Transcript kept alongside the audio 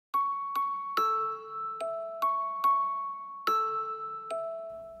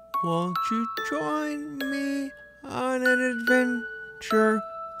Won't you join me on an adventure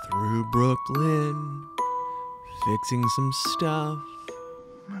through Brooklyn, fixing some stuff?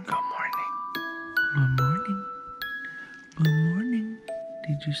 Good morning. Good morning. Good morning.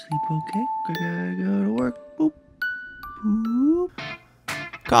 Did you sleep okay? I gotta go to work. Boop. Boop.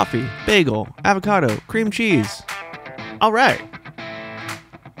 Coffee, bagel, avocado, cream cheese. All right.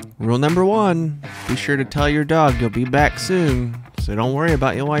 Rule number 1, be sure to tell your dog you'll be back soon, so don't worry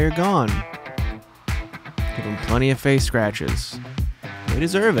about you while you're gone. Give them plenty of face scratches. They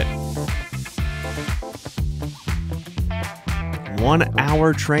deserve it. 1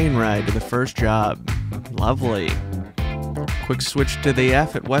 hour train ride to the first job. Lovely. Quick switch to the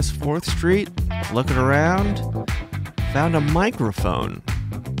F at West 4th Street. Looking around. Found a microphone.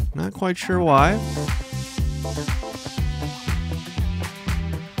 Not quite sure why.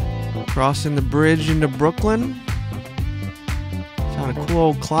 Crossing the bridge into Brooklyn. Found a cool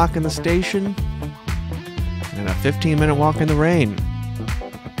old clock in the station. And a 15-minute walk in the rain.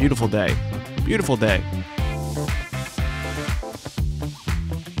 Beautiful day. Beautiful day.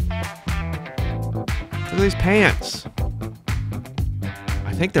 Look at these pants.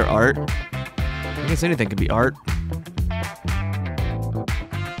 I think they're art. I guess anything could be art.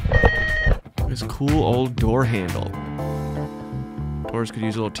 This cool old door handle. Doors could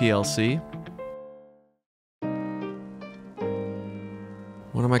use a little TLC.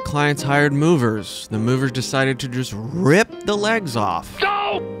 One of my clients hired movers. The movers decided to just rip the legs off.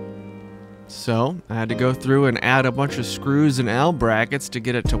 No! So I had to go through and add a bunch of screws and L brackets to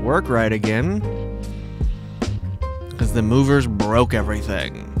get it to work right again. Because the movers broke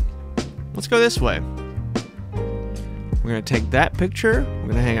everything. Let's go this way. We're going to take that picture. We're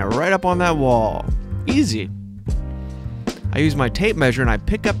going to hang it right up on that wall. Easy. I use my tape measure and I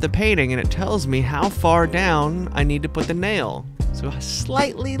pick up the painting and it tells me how far down I need to put the nail. So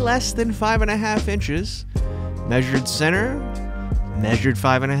slightly less than 5.5 inches. Measured center. Measured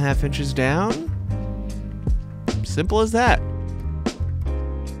 5.5 inches down. Simple as that.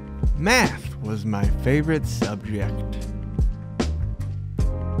 Math was my favorite subject.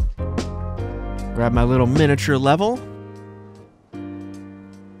 Grab my little miniature level.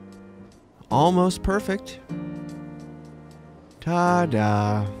 Almost perfect.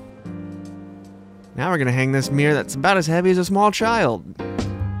 Ta-da. Now we're gonna hang this mirror that's about as heavy as a small child.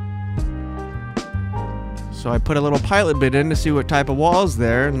 So I put a little pilot bit in to see what type of wall is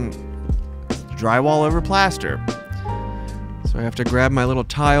there, and it's drywall over plaster. So I have to grab my little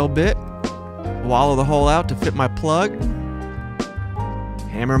tile bit, wallow the hole out to fit my plug,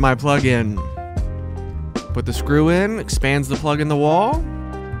 hammer my plug in, put the screw in, expands the plug in the wall,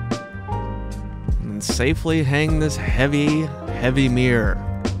 and then safely hang this heavy mirror.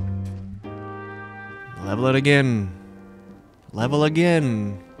 Level it again. Level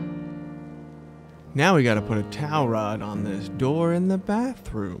again. Now we gotta put a towel rod on this door in the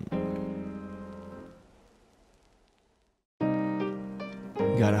bathroom.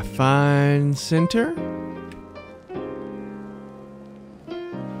 Gotta find center.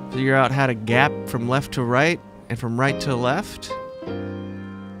 Figure out how to gap from left to right and from right to left.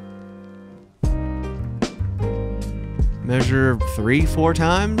 Measure 3-4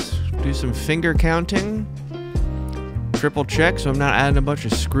 times. Do some finger counting. Triple check so I'm not adding a bunch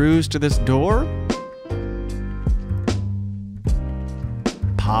of screws to this door.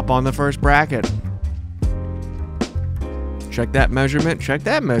 Pop on the first bracket. Check that measurement, check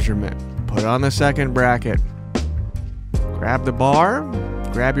that measurement. Put on the second bracket. Grab the bar,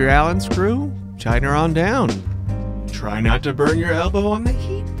 grab your Allen screw, tighten her on down. Try not to burn your elbow on the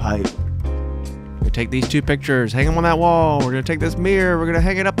heat pipe. We're gonna take these 2 pictures, hang them on that wall. We're gonna take this mirror, we're gonna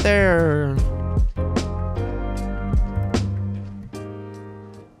hang it up there.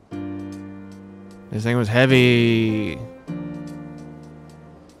 This thing was heavy.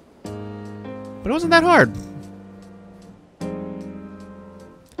 But it wasn't that hard.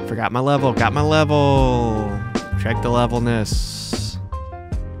 Forgot my level, got my level. Check the levelness.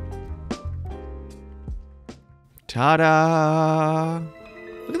 Ta-da!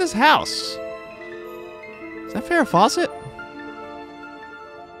 Look at this house. Is that Farrah Fawcett?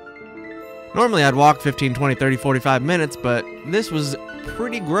 Normally I'd walk 15, 20, 30, 45 minutes, but this was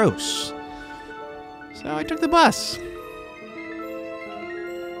pretty gross. So I took the bus.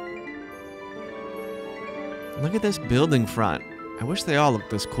 Look at this building front. I wish they all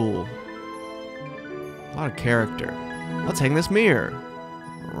looked this cool. A lot of character. Let's hang this mirror.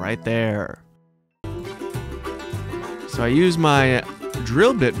 Right there. So I use my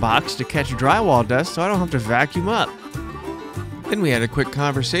drill bit box to catch drywall dust so I don't have to vacuum up. Then we had a quick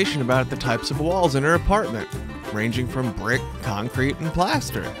conversation about the types of walls in her apartment, ranging from brick, concrete, and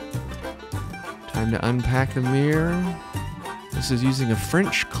plaster. Time to unpack the mirror. This is using a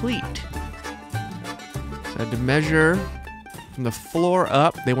French cleat. So I had to measure from the floor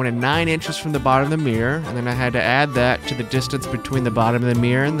up. They wanted 9 inches from the bottom of the mirror, and then I had to add that to the distance between the bottom of the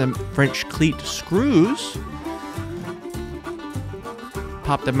mirror and the French cleat screws.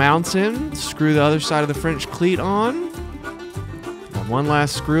 Pop the mounts in, screw the other side of the French cleat on. Got one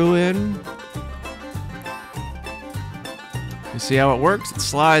last screw in. You see how it works? It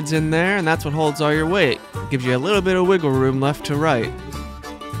slides in there, and that's what holds all your weight. It gives you a little bit of wiggle room left to right.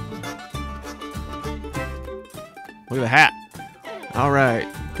 Look at the hat. All right,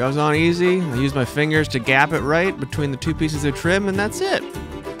 goes on easy. I use my fingers to gap it right between the 2 pieces of trim, and that's it.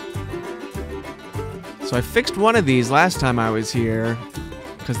 So I fixed one of these last time I was here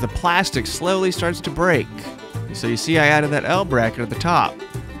because the plastic slowly starts to break. So you see I added that L bracket at the top.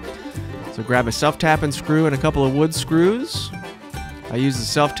 So grab a self-tapping screw and a couple of wood screws. I use the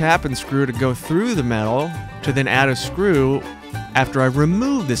self-tapping screw to go through the metal to then add a screw after I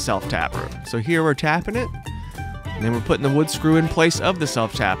remove the self-tapper. So here we're tapping it, and then we're putting the wood screw in place of the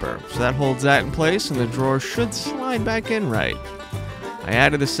self-tapper. So that holds that in place, and the drawer should slide back in right. I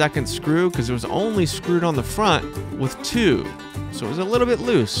added the second screw because it was only screwed on the front with 2. So it was a little bit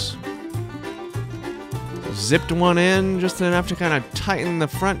loose. Zipped one in just enough to kind of tighten the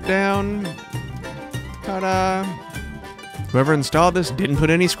front down. Ta-da! Whoever installed this didn't put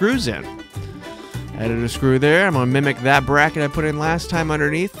any screws in. Added a screw there. I'm going to mimic that bracket I put in last time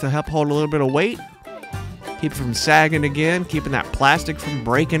underneath to help hold a little bit of weight. Keep it from sagging again, keeping that plastic from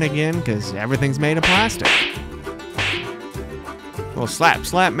breaking again, because everything's made of plastic. Well, slap,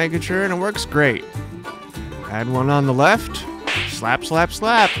 slap, making sure, and it works great. Add one on the left. Slap, slap,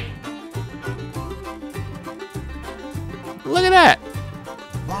 slap. Look at that.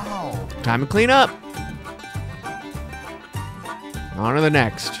 Wow. Time to clean up. On to the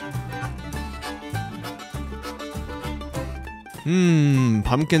next.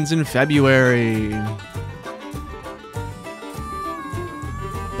 Pumpkins in February.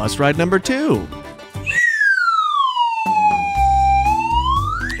 Bus ride number 2.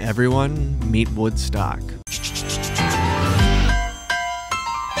 Everyone meet Woodstock.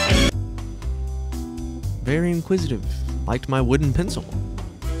 Very inquisitive. Liked my wooden pencil.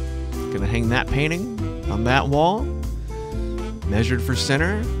 Gonna hang that painting on that wall. Measured for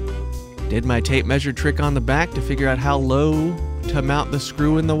center. Did my tape measure trick on the back to figure out how low to mount the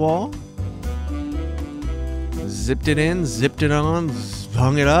screw in the wall. Zipped it in, zipped it on,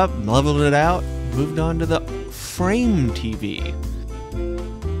 hung it up, leveled it out, moved on to the frame TV.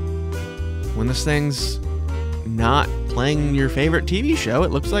 When this thing's not playing your favorite TV show,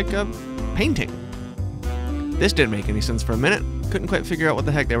 it looks like a painting. This didn't make any sense for a minute. Couldn't quite figure out what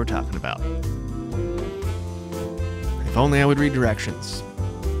the heck they were talking about. If only I would read directions.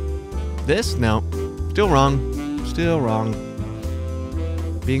 This? No. Still wrong. Still wrong.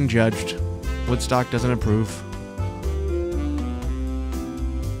 Being judged. Woodstock doesn't approve.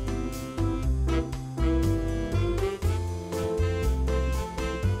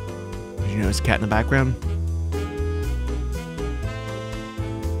 Did you notice a cat in the background?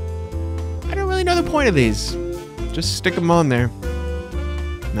 I don't really know the point of these. Just stick them on there.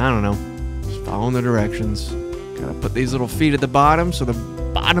 I don't know. Just following the directions. Gotta put these little feet at the bottom so the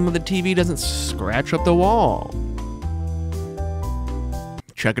bottom of the TV doesn't scratch up the wall.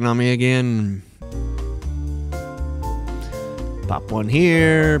 Checking on me again. Pop one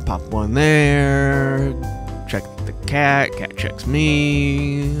here, pop one there. Check the cat, cat checks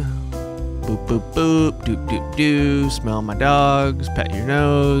me. Boop, boop, boop, doop, doop, doo. Smell my dogs, pet your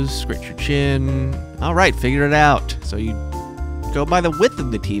nose, scratch your chin. All right, figured it out. So you go by the width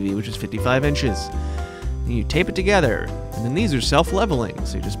of the TV, which is 55 inches. And you tape it together. And then these are self-leveling.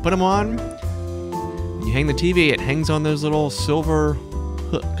 So you just put them on. You hang the TV, it hangs on those little silver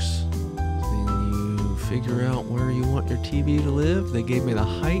hooks. Then you figure out where you want your TV to live. They gave me the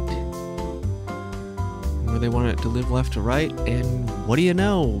height, where they wanted it to live left to right. And what do you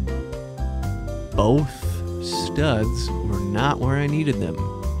know? Both studs were not where I needed them.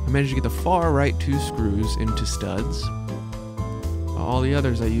 I managed to get the far right 2 screws into studs. All the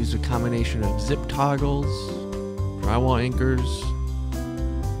others I used a combination of zip toggles, drywall anchors,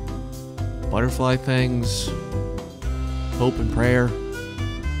 butterfly things, hope and prayer.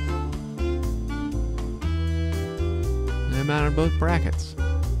 And I mounted both brackets.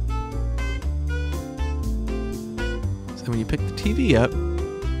 So when you pick the TV up,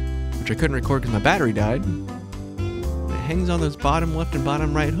 which I couldn't record because my battery died, it hangs on those bottom left and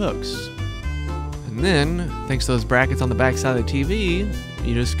bottom right hooks. And then, thanks to those brackets on the back side of the TV,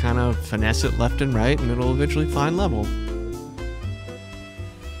 you just kind of finesse it left and right, and it'll eventually find level.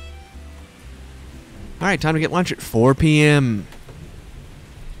 Alright, time to get lunch at 4 p.m.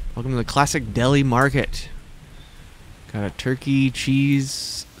 Welcome to the classic deli market. Got a turkey,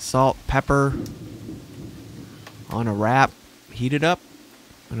 cheese, salt, pepper on a wrap, heated up,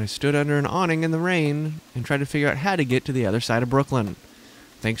 and I stood under an awning in the rain and tried to figure out how to get to the other side of Brooklyn.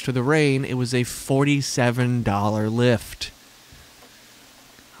 Thanks to the rain, it was a $47 lift.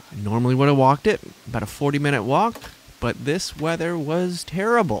 I normally would have walked it, about a 40-minute walk, but this weather was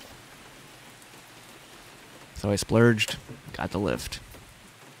terrible. So I splurged, got the lift.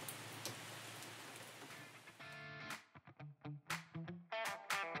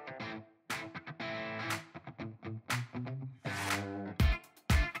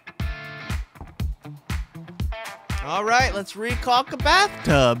 All right, let's re-caulk a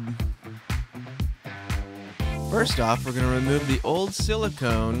bathtub. First off, we're going to remove the old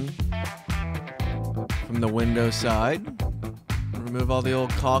silicone from the window side. Remove all the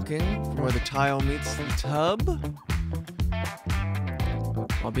old caulking from where the tile meets the tub,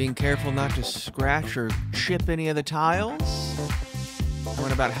 while being careful not to scratch or chip any of the tiles. I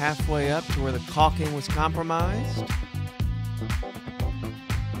went about halfway up to where the caulking was compromised.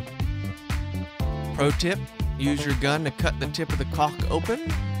 Pro tip, use your gun to cut the tip of the caulk open,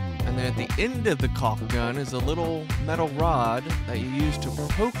 and then at the end of the caulk gun is a little metal rod that you use to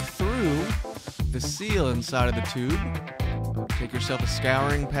poke through the seal inside of the tube. Take yourself a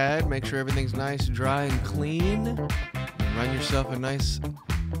scouring pad, make sure everything's nice, dry, and clean. And run yourself a nice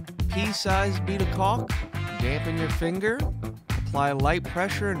pea-sized bead of caulk. Dampen your finger. Apply light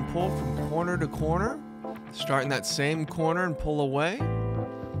pressure and pull from corner to corner. Start in that same corner and pull away.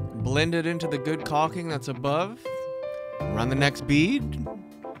 Blend it into the good caulking that's above. Run the next bead.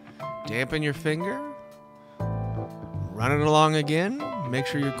 Dampen your finger. Run it along again. Make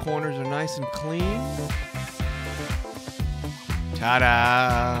sure your corners are nice and clean.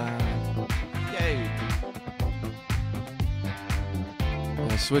 Ta-da! Yay!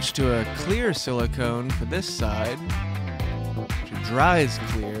 I'll switch to a clear silicone for this side, which dries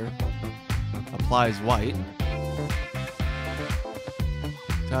clear, applies white.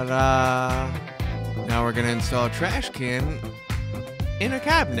 Ta-da! Now we're going to install a trash can in a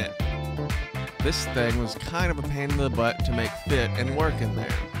cabinet. This thing was kind of a pain in the butt to make fit and work in there.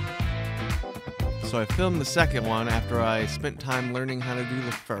 So I filmed the second one after I spent time learning how to do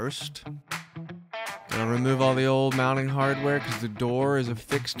the first. Gonna remove all the old mounting hardware because the door is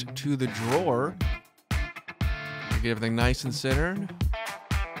affixed to the drawer. Get everything nice and centered.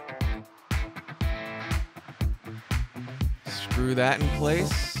 Screw that in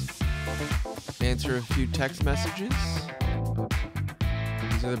place. Answer a few text messages.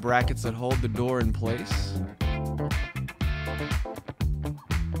 These are the brackets that hold the door in place.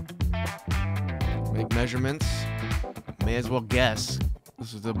 Make measurements. May as well guess.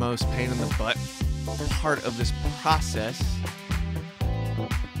 This is the most pain in the butt part of this process.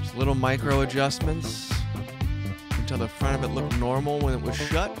 Just little micro adjustments until the front of it looked normal when it was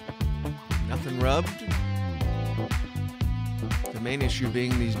shut. Nothing rubbed. The main issue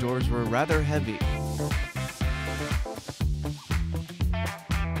being these doors were rather heavy.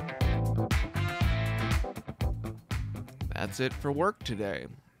 That's it for work today.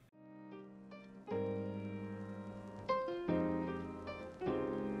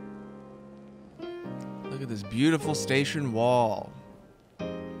 Look at this beautiful station wall.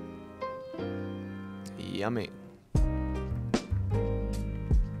 Yummy.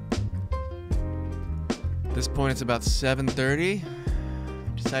 At this point, it's about 7:30.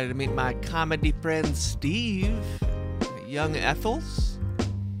 Decided to meet my comedy friend Steve at Young Ethel's.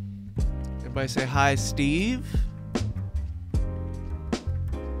 Everybody say hi, Steve.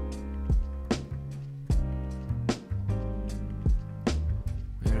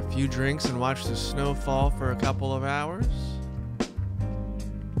 Few drinks and watch the snow fall for a couple of hours.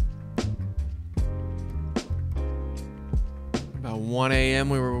 About 1 a.m.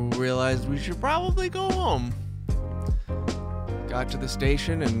 we realized we should probably go home. Got to the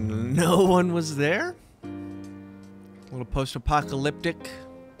station and no one was there. A little post-apocalyptic.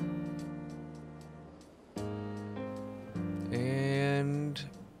 And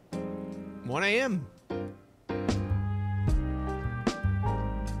 1 a.m.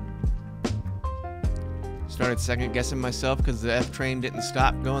 Started second guessing myself because the F train didn't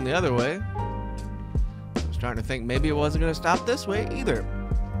stop going the other way. I was starting to think maybe it wasn't going to stop this way either.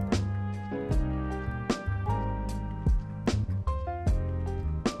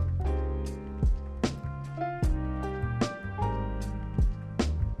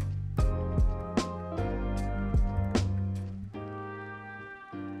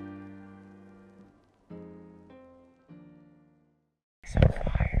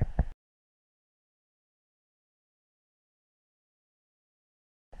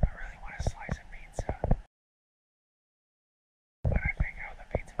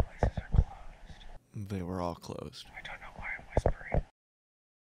 They were all closed. I don't know why I'm whispering.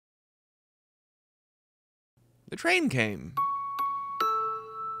 The train came.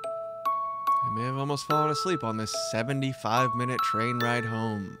 I may have almost fallen asleep on this 75-minute train ride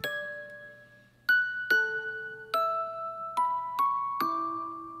home.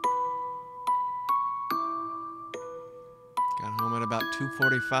 Got home at about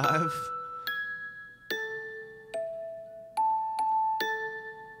 2:45.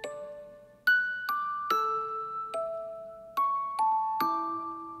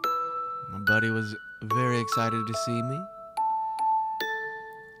 My buddy was very excited to see me.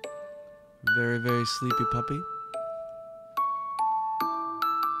 Very, very sleepy puppy.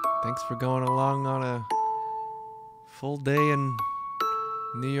 Thanks for going along on a full day in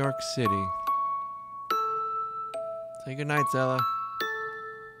New York City. Say goodnight, Zella.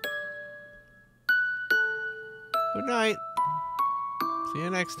 Good night. See you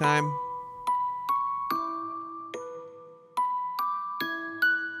next time.